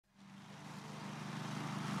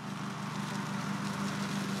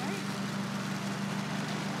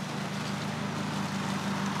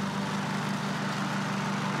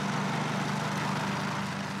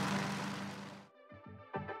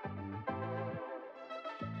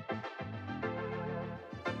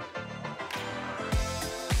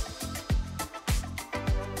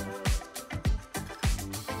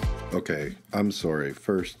Okay, I'm sorry.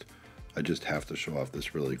 First, I just have to show off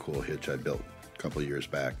this really cool hitch I built a couple years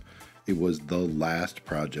back. It was the last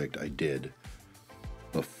project I did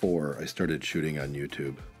before I started shooting on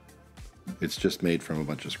YouTube. It's just made from a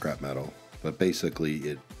bunch of scrap metal, but basically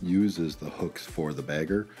it uses the hooks for the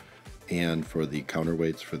bagger and for the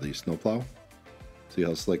counterweights for the snowplow. See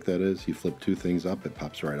how slick that is? You flip two things up, it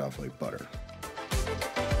pops right off like butter.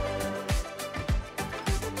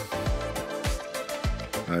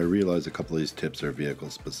 I realize a couple of these tips are vehicle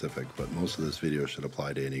specific, but most of this video should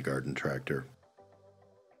apply to any garden tractor.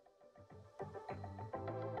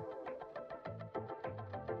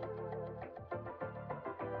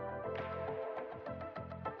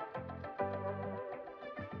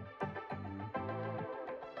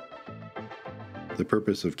 The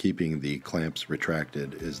purpose of keeping the clamps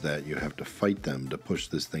retracted is that you have to fight them to push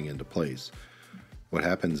this thing into place. What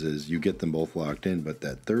happens is you get them both locked in, but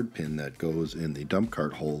that third pin that goes in the dump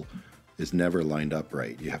cart hole is never lined up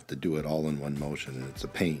right. You have to do it all in one motion, and it's a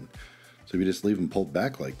pain. So if you just leave them pulled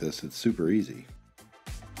back like this, it's super easy.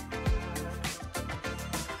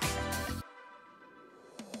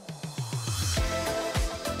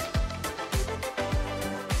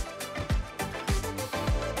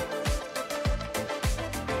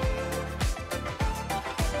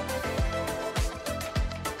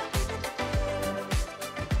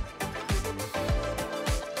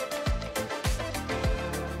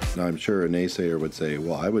 Now I'm sure a naysayer would say,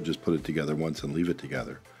 well, I would just put it together once and leave it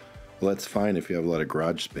together. Well, that's fine if you have a lot of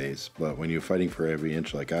garage space, but when you're fighting for every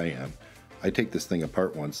inch like I am, I take this thing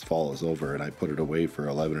apart once fall is over and I put it away for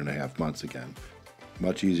 11.5 months again.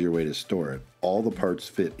 Much easier way to store it. All the parts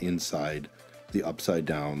fit inside the upside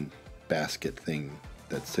down basket thing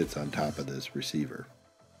that sits on top of this receiver.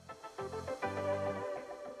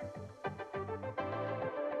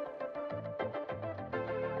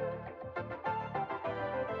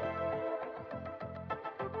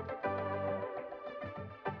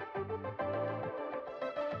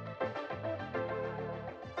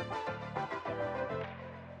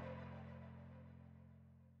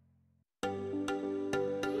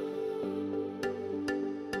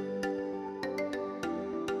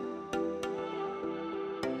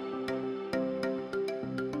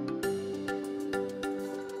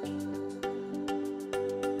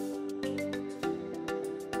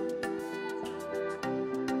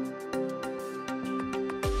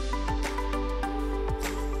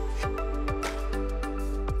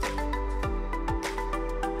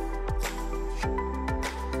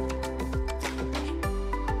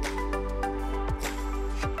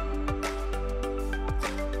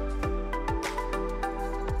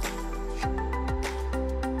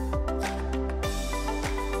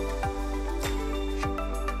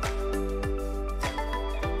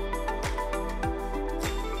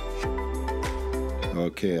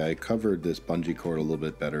 Okay, I covered this bungee cord a little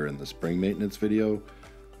bit better in the spring maintenance video. Why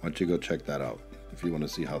don't you go check that out if you want to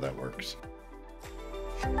see how that works.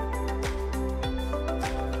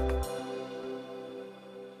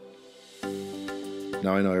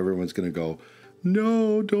 Now I know everyone's going to go,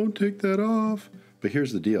 no, don't take that off. But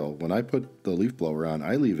here's the deal. When I put the leaf blower on,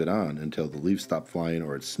 I leave it on until the leaves stop flying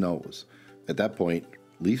or it snows. At that point,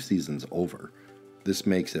 leaf season's over. This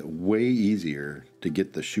makes it way easier to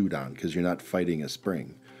get the chute on because you're not fighting a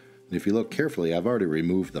spring. And if you look carefully, I've already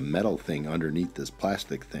removed the metal thing underneath this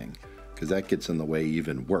plastic thing because that gets in the way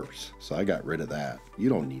even worse. So I got rid of that. You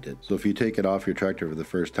don't need it. So if you take it off your tractor for the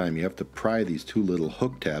first time, you have to pry these two little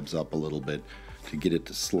hook tabs up a little bit to get it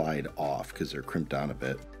to slide off because they're crimped down a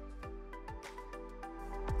bit.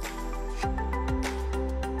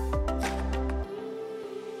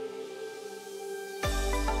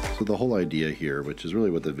 So the whole idea here, which is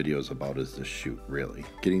really what the video is about, is the chute, really.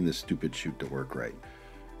 Getting this stupid chute to work right.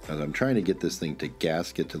 As I'm trying to get this thing to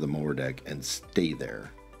gasket to the mower deck and stay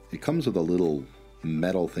there. It comes with a little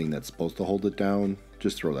metal thing that's supposed to hold it down.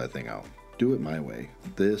 Just throw that thing out. Do it my way.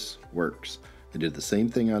 This works. I did the same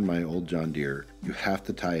thing on my old John Deere. You have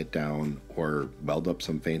to tie it down or weld up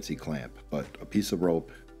some fancy clamp, but a piece of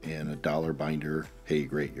rope and a dollar binder, hey,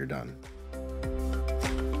 great, you're done.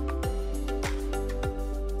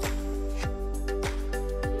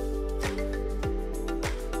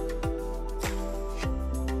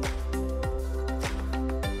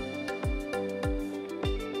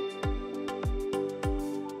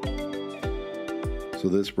 So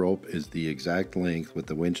this rope is the exact length with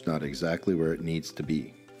the winch nut exactly where it needs to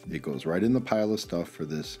be. It goes right in the pile of stuff for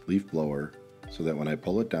this leaf blower so that when I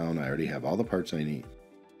pull it down, I already have all the parts I need.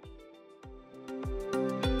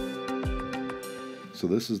 So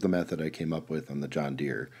this is the method I came up with on the John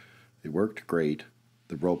Deere. It worked great.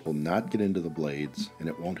 The rope will not get into the blades and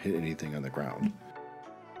it won't hit anything on the ground.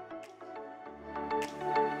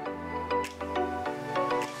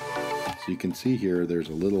 So you can see here there's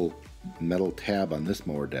a little metal tab on this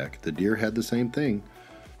mower deck. The Deere had the same thing.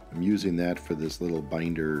 I'm using that for this little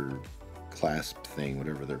binder clasp thing,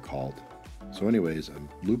 whatever they're called. So anyways, I'm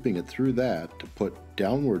looping it through that to put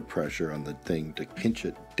downward pressure on the thing to pinch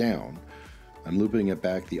it down. I'm looping it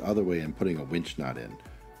back the other way and putting a winch nut in.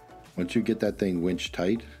 Once you get that thing winch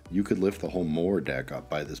tight, you could lift the whole mower deck up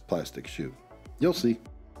by this plastic chute. You'll see.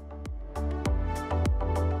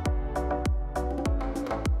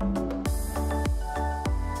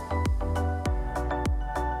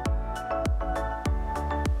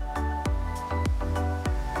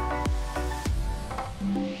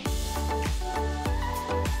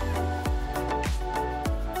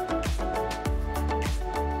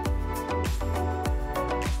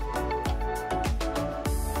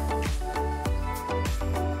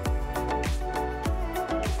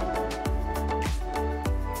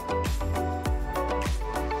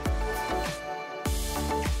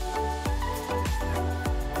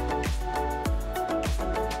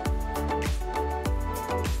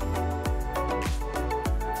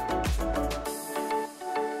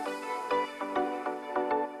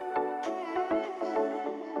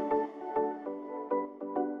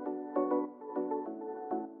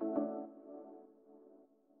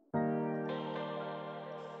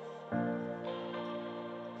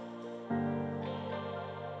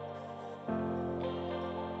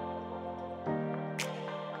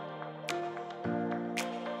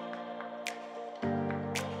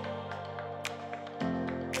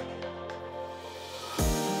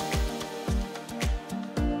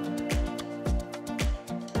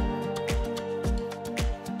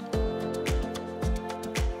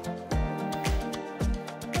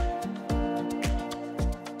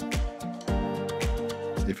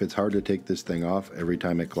 If it's hard to take this thing off every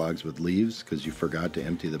time it clogs with leaves because you forgot to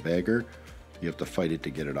empty the bagger, you have to fight it to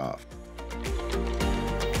get it off.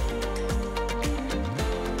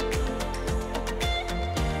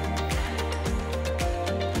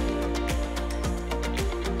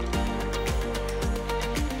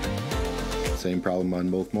 Same problem on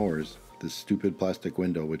both mowers. This stupid plastic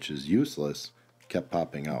window, which is useless, kept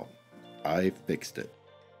popping out. I fixed it.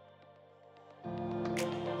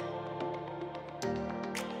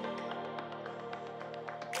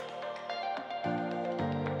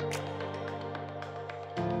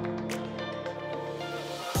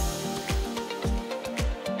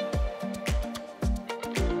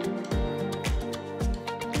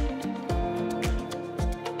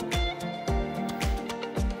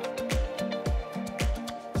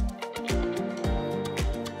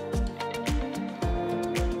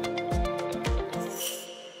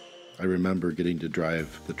 I remember getting to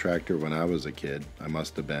drive the tractor when I was a kid. I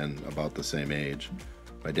must have been about the same age.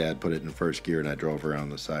 My dad put it in first gear and I drove around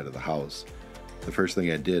the side of the house. The first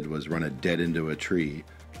thing I did was run it dead into a tree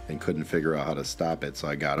and couldn't figure out how to stop it, so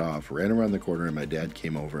I got off, ran around the corner, and my dad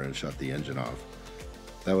came over and shut the engine off.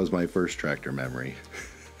 That was my first tractor memory.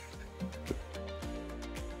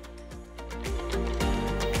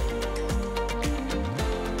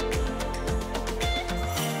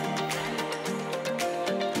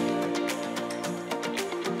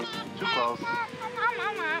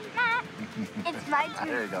 It's my turn.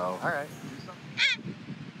 There you go. All right.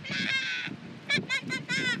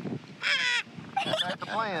 Back to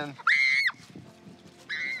playing.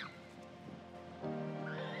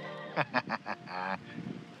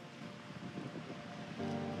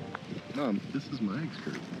 Mom, this is my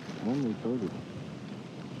skirt. Only told you.